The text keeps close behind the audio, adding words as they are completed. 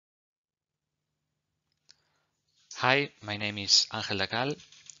Hi, my name is Ángel Dacal.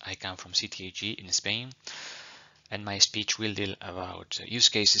 I come from CTAG in Spain, and my speech will deal about use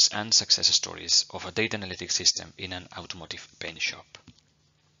cases and success stories of a data analytics system in an automotive paint shop.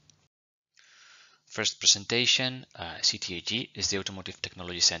 First presentation, CTAG is the Automotive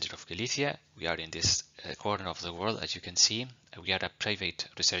Technology Center of Galicia. We are in this corner of the world, as you can see. We are a private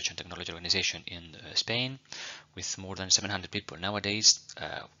research and technology organization in Spain with more than 700 people nowadays.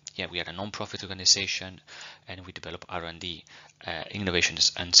 We are a non-profit organization, and we develop R&D,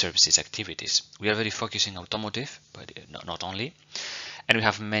 innovations and services activities. We are very focused in automotive, but not only. And we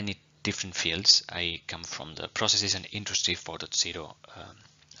have many different fields. I come from the Processes and Industry 4.0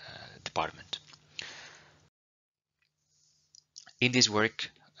 department. In this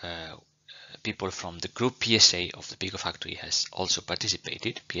work, people from the group PSA of the Gigafactory has also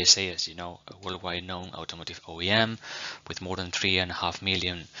participated. PSA, as you know, a worldwide known automotive OEM with more than 3.5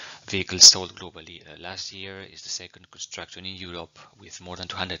 million vehicles sold globally last year, is the second constructor in Europe with more than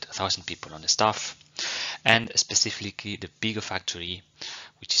 200,000 people on the staff. And specifically the Gigafactory,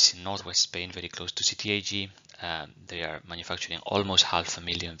 which is in northwest Spain, very close to CTAG. They are manufacturing almost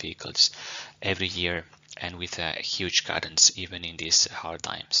 500,000 vehicles every year, and with a huge cadence even in these hard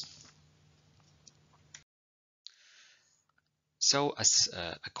times. So as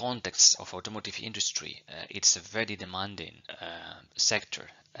a context of automotive industry, it's a very demanding sector,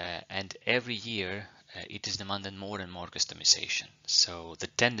 and every year it is demanding more and more customization. So the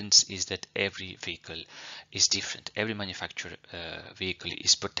tendency is that every vehicle is different. Every manufactured vehicle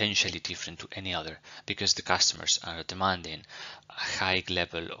is potentially different to any other, because the customers are demanding a high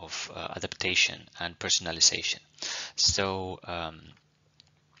level of adaptation and personalization. So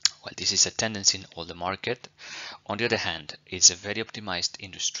well, this is a tendency in all the market. On the other hand, it's a very optimized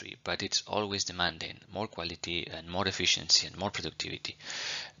industry, but it's always demanding more quality and more efficiency and more productivity.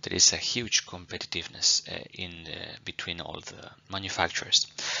 There is a huge competitiveness between all the manufacturers.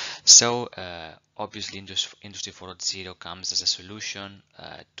 So obviously Industry 4.0 comes as a solution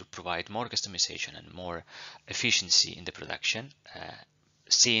to provide more customization and more efficiency in the production,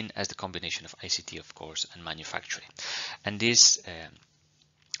 seen as the combination of ICT, of course, and manufacturing. And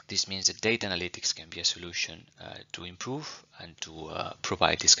this means that data analytics can be a solution to improve and to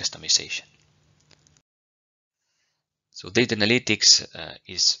provide this customization. So data analytics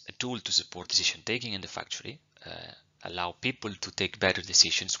is a tool to support decision taking in the factory, allow people to take better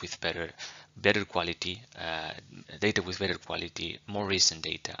decisions with better quality, data with better quality, more recent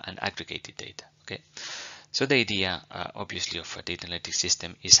data and aggregated data. Okay. So the idea, obviously, of a data analytics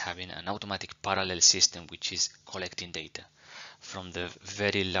system is having an automatic parallel system which is collecting data from the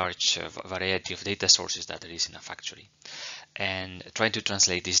very large variety of data sources that there is in a factory, and trying to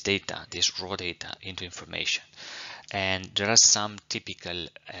translate this data, this raw data, into information. And there are some typical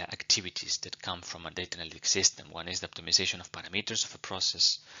activities that come from a data analytics system. One is the optimization of parameters of a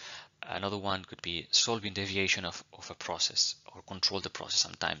process. Another one could be solving deviation of a process or control the process.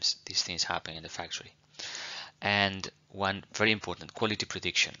 Sometimes these things happen in the factory. And one very important, quality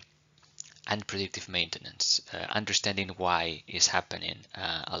prediction and predictive maintenance, understanding why is happening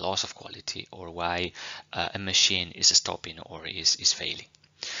a loss of quality, or why a machine is stopping or is failing.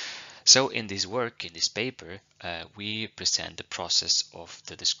 So in this work, in this paper, we present the process of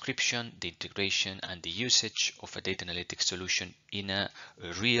the description, the integration, and the usage of a data analytics solution in a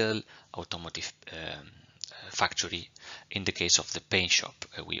real automotive factory. In the case of the paint shop,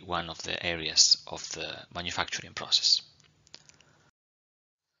 one of the areas of the manufacturing process.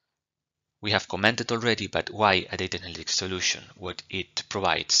 We have commented already, but why a data analytics solution? What it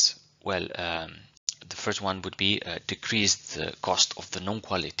provides? Well, the first one would be decrease the cost of the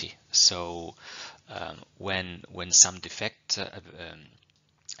non-quality. So when some defect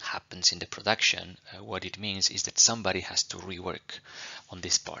happens in the production, what it means is that somebody has to rework on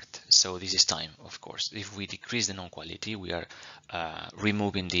this part. So this is time, of course. If we decrease the non-quality, we are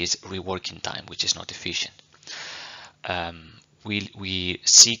removing this reworking time, which is not efficient. We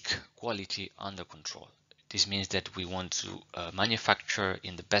seek quality under control. This means that we want to manufacture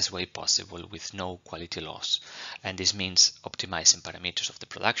in the best way possible with no quality loss. And this means optimizing parameters of the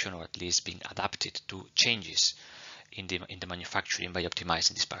production, or at least being adapted to changes in the manufacturing by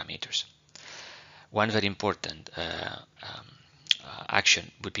optimizing these parameters. One very important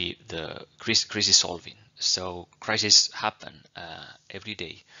action would be the crisis solving. So crises happen every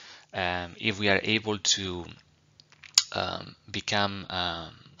day. If we are able to become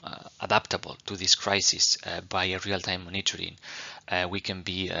adaptable to this crisis by a real-time monitoring, we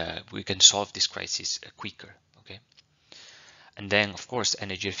can solve this crisis quicker. Okay. And then, of course,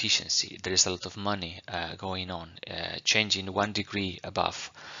 energy efficiency. There is a lot of money going on. Changing 1 degree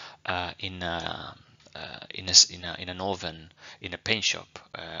above in in an oven in a paint shop,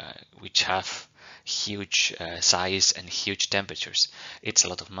 which have huge size and huge temperatures. It's a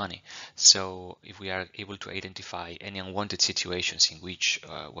lot of money. So if we are able to identify any unwanted situations in which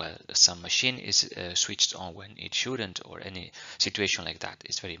well, some machine is switched on when it shouldn't, or any situation like that,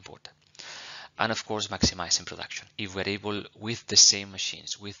 is very important. And of course, maximizing production. If we're able, with the same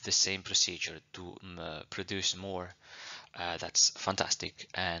machines, with the same procedure, to produce more, that's fantastic.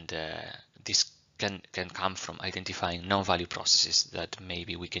 And this can come from identifying non-value processes that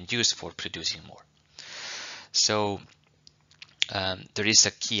maybe we can use for producing more. So there is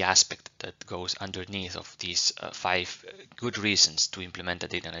a key aspect that goes underneath of these 5 good reasons to implement a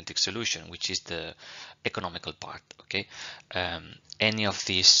data analytics solution, which is the economical part. Okay, any of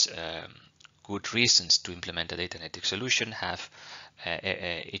these good reasons to implement a data analytics solution have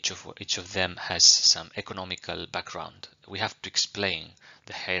each of them has some economical background. We have to explain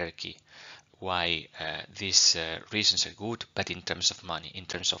the hierarchy, why these reasons are good, but in terms of money, in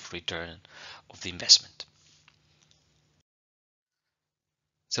terms of return of the investment.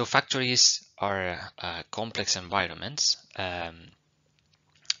 So factories are complex environments, and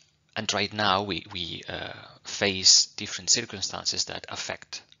right now we face different circumstances that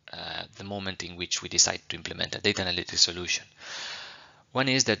affect the moment in which we decide to implement a data analytics solution. One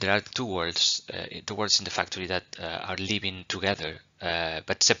is that there are two worlds in the factory that are living together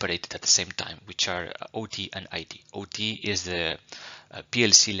but separated at the same time, which are OT and IT. OT is the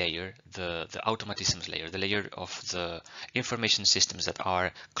PLC layer, the automatisms layer, the layer of the information systems that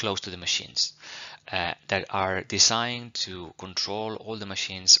are close to the machines, that are designed to control all the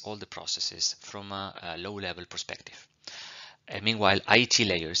machines, all the processes from a low-level perspective. Meanwhile, IT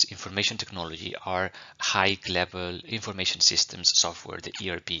layers, information technology, are high-level information systems, software, the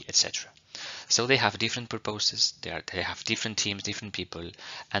ERP, etc. So they have different purposes. They have different teams, different people,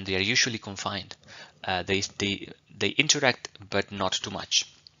 and they are usually confined. They interact, but not too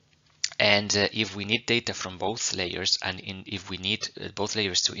much. And if we need data from both layers, and if we need both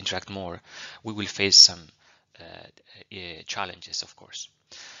layers to interact more, we will face some challenges, of course.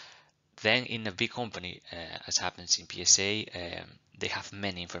 Then in a big company, as happens in PSA, they have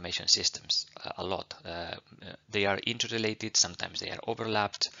many information systems, a lot. They are interrelated, sometimes they are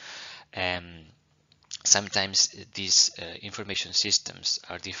overlapped. Sometimes these information systems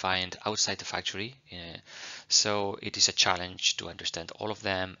are defined outside the factory, so it is a challenge to understand all of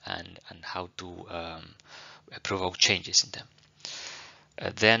them and how to provoke changes in them.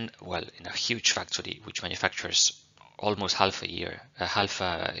 Then, well, in a huge factory which manufactures almost half a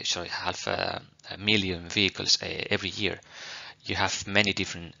million vehicles every year, you have many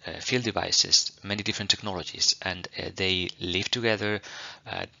different field devices, many different technologies, and they live together.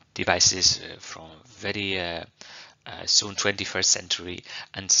 Devices from very soon 21st century,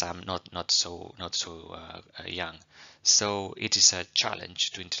 and some not so young. So it is a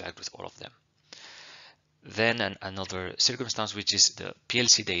challenge to interact with all of them. Then another circumstance, which is the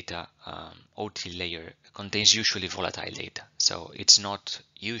PLC data, OT layer, contains usually volatile data. So it's not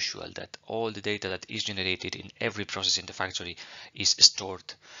usual that all the data that is generated in every process in the factory is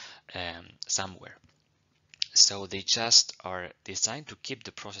stored somewhere. So they just are designed to keep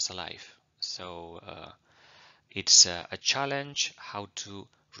the process alive. So it's a challenge how to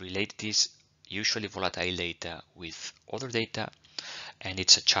relate this usually volatile data with other data, and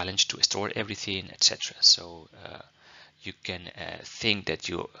it's a challenge to store everything, etc. So you can think that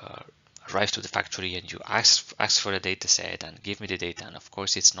you arrive to the factory and you ask for a data set and give me the data, and of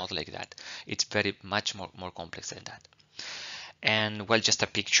course it's not like that. It's very much more complex than that. And well, just a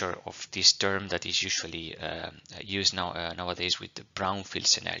picture of this term that is usually used nowadays with the brownfield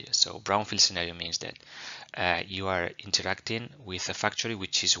scenario. So brownfield scenario means that you are interacting with a factory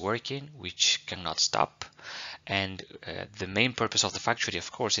which is working, which cannot stop, and the main purpose of the factory,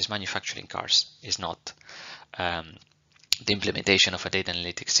 of course, is manufacturing cars, is not the implementation of a data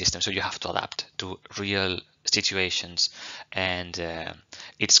analytics system. So you have to adapt to real situations, and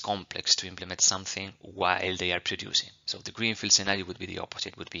it's complex to implement something while they are producing. So the greenfield scenario would be the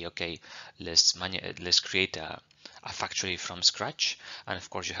opposite, would be, okay, let's create a factory from scratch, and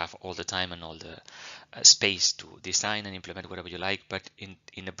of course you have all the time and all the space to design and implement whatever you like. But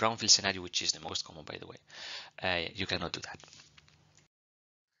in a brownfield scenario, which is the most common, by the way, you cannot do that.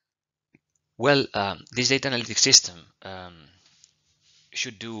 Well, this data analytics system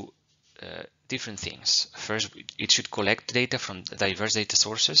should do different things. First, it should collect data from diverse data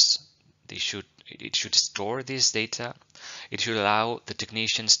sources. It should store this data. It should allow the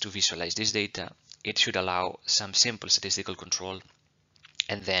technicians to visualize this data. It should allow some simple statistical control,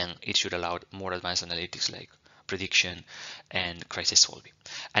 and then it should allow more advanced analytics like prediction and crisis solving,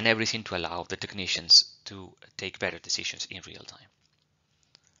 and everything to allow the technicians to take better decisions in real time.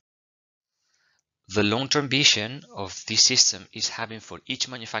 The long-term vision of this system is having for each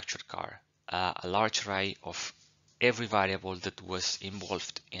manufactured car a large array of every variable that was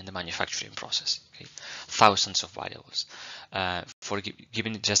involved in the manufacturing process. Okay? Thousands of variables. For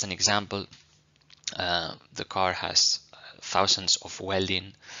giving just an example, the car has thousands of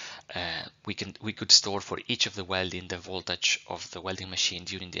welding. We could store for each of the welding the voltage of the welding machine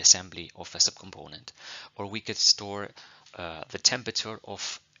during the assembly of a subcomponent, or we could store the temperature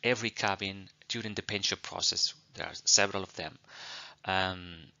of every cabin during the paint shop process. There are several of them.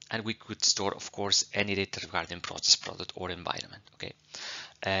 And we could store, of course, any data regarding process, product, or environment. Okay,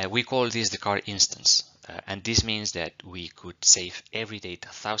 we call this the car instance, and this means that we could save every data,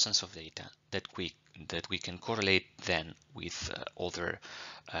 thousands of data that we can correlate then with other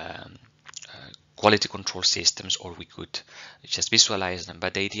quality control systems, or we could just visualize them.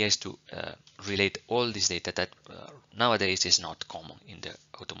 But the idea is to relate all this data that nowadays is not common in the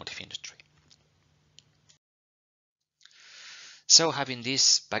automotive industry. So having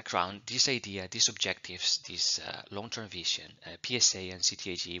this background, this idea, these objectives, this long-term vision, PSA and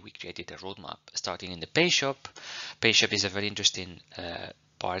CTAG, we created a roadmap starting in the paint shop. Paint shop is a very interesting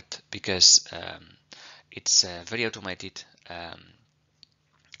part because it's very automated,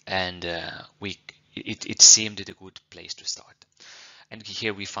 and it seemed a good place to start. And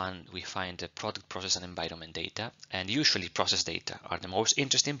here we find the product, process, and environment data. And usually process data are the most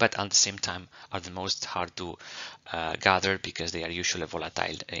interesting, but at the same time are the most hard to gather because they are usually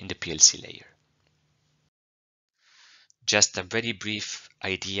volatile in the PLC layer. Just a very brief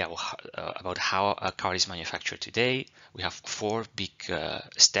idea about how a car is manufactured today. We have four big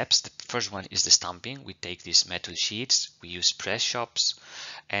steps. The first one is the stamping. We take these metal sheets, we use press shops,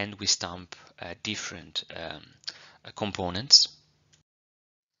 and we stamp different components.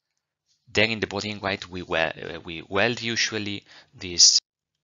 Then in the body in white, we weld usually this.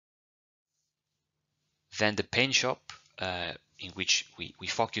 Then the paint shop, in which we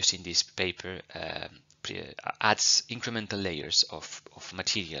focus in this paper, adds incremental layers of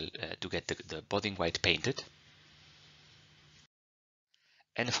material to get the body in white painted.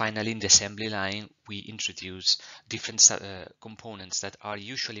 And finally, in the assembly line, we introduce different components that are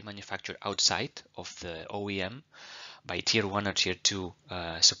usually manufactured outside of the OEM by tier 1 or tier 2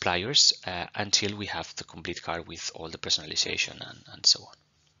 suppliers until we have the complete car with all the personalization and so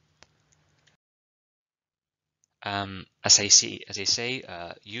on. As I say,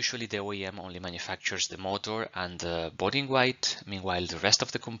 usually the OEM only manufactures the motor and the body in white. Meanwhile, the rest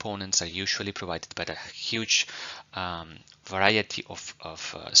of the components are usually provided by a huge variety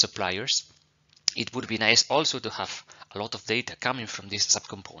of suppliers. It would be nice also to have a lot of data coming from these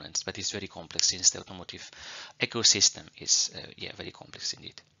subcomponents, but it's very complex since the automotive ecosystem is very complex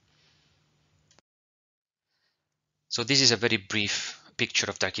indeed. So this is a very brief picture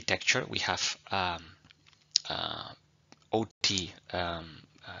of the architecture. We have OT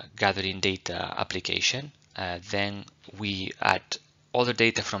gathering data application. Then we add other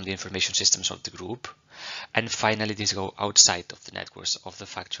data from the information systems of the group. And finally, these go outside of the networks of the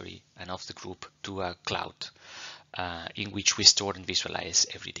factory and of the group to a cloud in which we store and visualize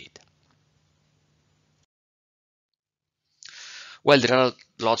every data. Well, there are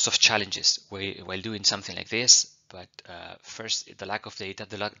lots of challenges while doing something like this. But first, the lack of data,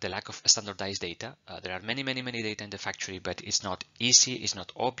 the lack of standardized data. There are many data in the factory, but it's not easy, it's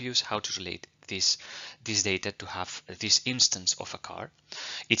not obvious how to relate this data to have this instance of a car.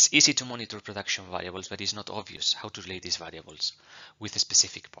 It's easy to monitor production variables, but it's not obvious how to relate these variables with a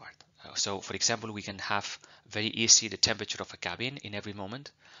specific part. So, for example, we can have very easy the temperature of a cabin in every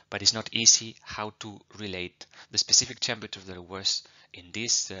moment, but it's not easy how to relate the specific temperature there was in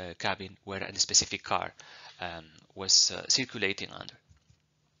this cabin where a specific car was circulating under.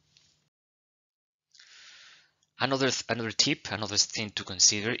 Another thing to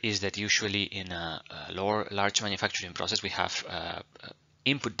consider is that usually in a large manufacturing process we have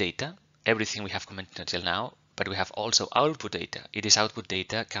input data, everything we have commented until now, but we have also output data. It is output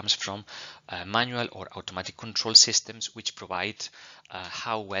data comes from manual or automatic control systems which provide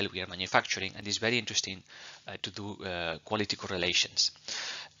how well we are manufacturing, and it's very interesting to do quality correlations.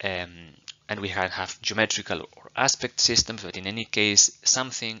 And we have geometrical or aspect systems, but in any case,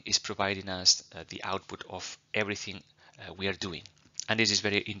 something is providing us the output of everything we are doing. And this is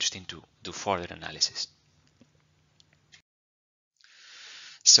very interesting to do further analysis.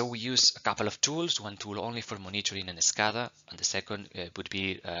 So we use a couple of tools, one tool only for monitoring and SCADA, and the second would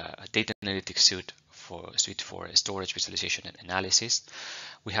be a data analytics suite suite for storage, visualization, and analysis.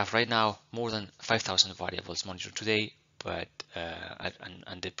 We have right now more than 5,000 variables monitored today, but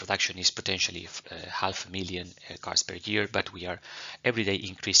and the production is potentially 500,000 cars per year, but we are every day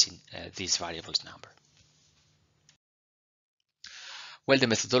increasing these variables number. Well, the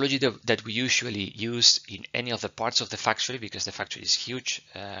methodology that we usually use in any of the parts of the factory, because the factory is huge,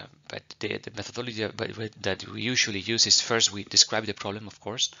 but the methodology that we usually use is first we describe the problem, of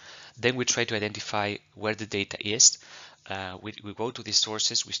course, then we try to identify where the data is. We go to these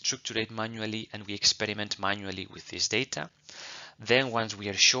sources, we structure it manually, and we experiment manually with this data. Then once we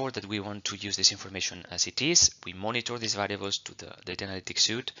are sure that we want to use this information as it is, we monitor these variables to the data analytics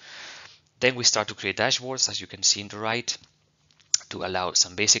suite. Then we start to create dashboards, as you can see in the right, to allow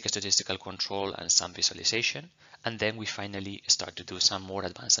some basic statistical control and some visualization. And then we finally start to do some more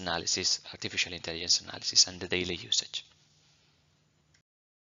advanced analysis, artificial intelligence analysis, and the daily usage.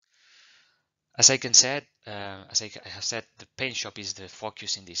 As I have said, the paint shop is the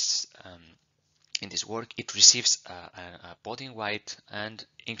focus in this work. It receives a body white, and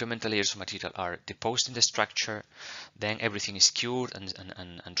incremental layers of material are deposited in the structure. Then everything is cured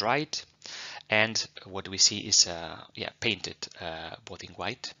and dried. And what we see is painted body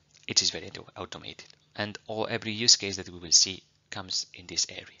white. It is very automated. And every use case that we will see comes in this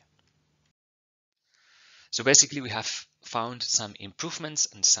area. So basically we have found some improvements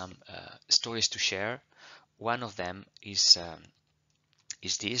and some stories to share. One of them is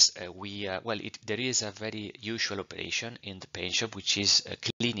this. There is a very usual operation in the paint shop, which is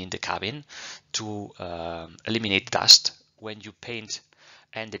cleaning the cabin to eliminate dust. When you paint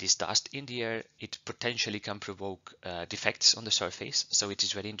and there is dust in the air, it potentially can provoke defects on the surface. So it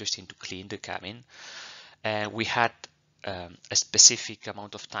is very interesting to clean the cabin. We had a specific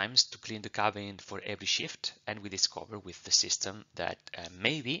amount of times to clean the cabin for every shift, and we discovered with the system that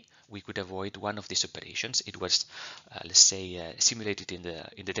maybe we could avoid one of these operations. It was, let's say, simulated in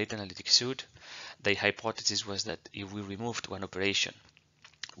the data analytics suite. The hypothesis was that if we removed one operation,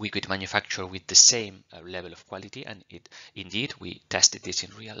 we could manufacture with the same level of quality, and indeed we tested this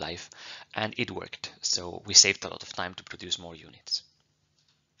in real life and it worked. So we saved a lot of time to produce more units.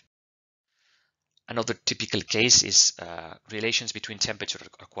 Another typical case is relations between temperature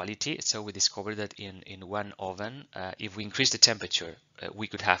or quality. So we discovered that in one oven, if we increase the temperature, we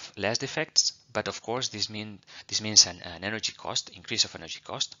could have less defects. But of course, this means an energy cost, increase of energy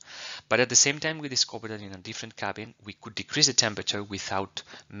cost. But at the same time, we discovered that in a different cabin, we could decrease the temperature without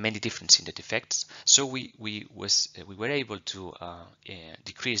many difference in the defects. So we were able to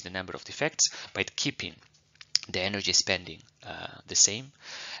decrease the number of defects by keeping the energy spending the same,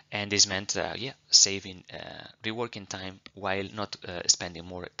 and this meant saving reworking time while not spending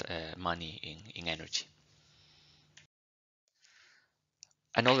more money in energy.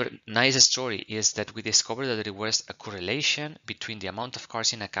 Another nice story is that we discovered that there was a correlation between the amount of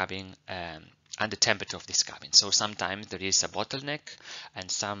cars in a cabin and the temperature of this cabin. So sometimes there is a bottleneck,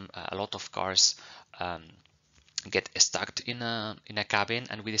 and a lot of cars get stuck in a cabin,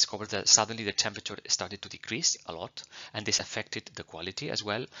 and we discovered that suddenly the temperature started to decrease a lot, and this affected the quality as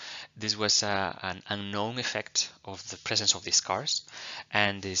well. This was an unknown effect of the presence of these cars,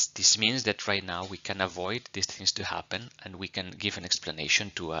 and this means that right now we can avoid these things to happen, and we can give an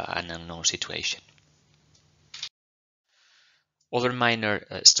explanation to an unknown situation. Other minor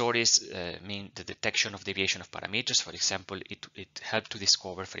stories mean the detection of deviation of parameters. For example, it helped to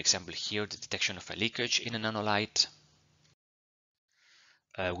discover, for example, here the detection of a leakage in a nanolight.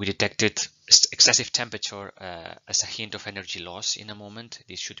 We detected excessive temperature as a hint of energy loss in a moment.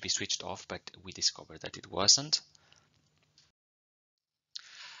 This should be switched off, but we discovered that it wasn't.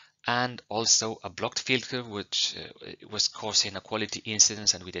 And also a blocked filter, which was causing a quality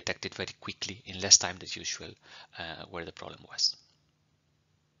incidence, and we detected very quickly in less time than usual where the problem was.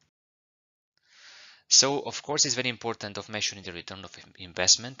 So of course it's very important of measuring the return of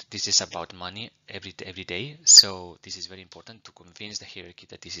investment. This is about money every day. So this is very important to convince the hierarchy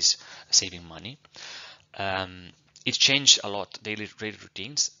that this is saving money. It changed a lot daily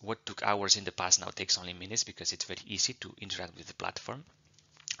routines. What took hours in the past now takes only minutes, because it's very easy to interact with the platform.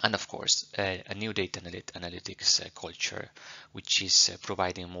 And of course, a new data analytics culture, which is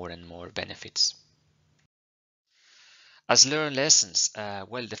providing more and more benefits. As learned lessons,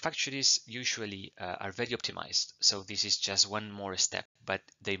 well, the factories usually are very optimized. So this is just one more step, but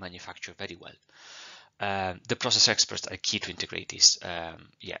they manufacture very well. The process experts are key to integrate this.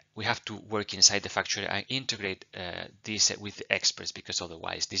 We have to work inside the factory and integrate this with the experts, because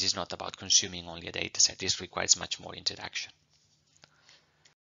otherwise this is not about consuming only a data set. This requires much more interaction.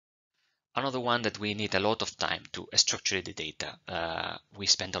 Another one that we need a lot of time to structure the data. We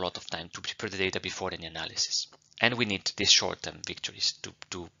spend a lot of time to prepare the data before any analysis. And we need these short-term victories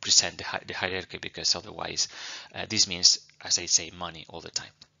to present the hierarchy, because otherwise this means, as I say, money all the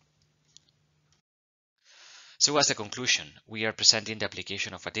time. So as a conclusion, we are presenting the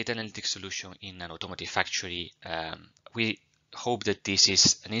application of a data analytics solution in an automotive factory. We hope that this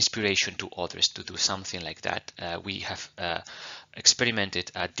is an inspiration to others to do something like that. We have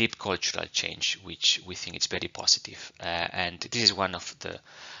experimented a deep cultural change, which we think is very positive. And this is one of the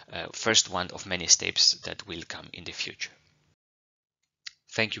first one of many steps that will come in the future.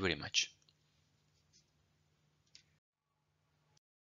 Thank you very much.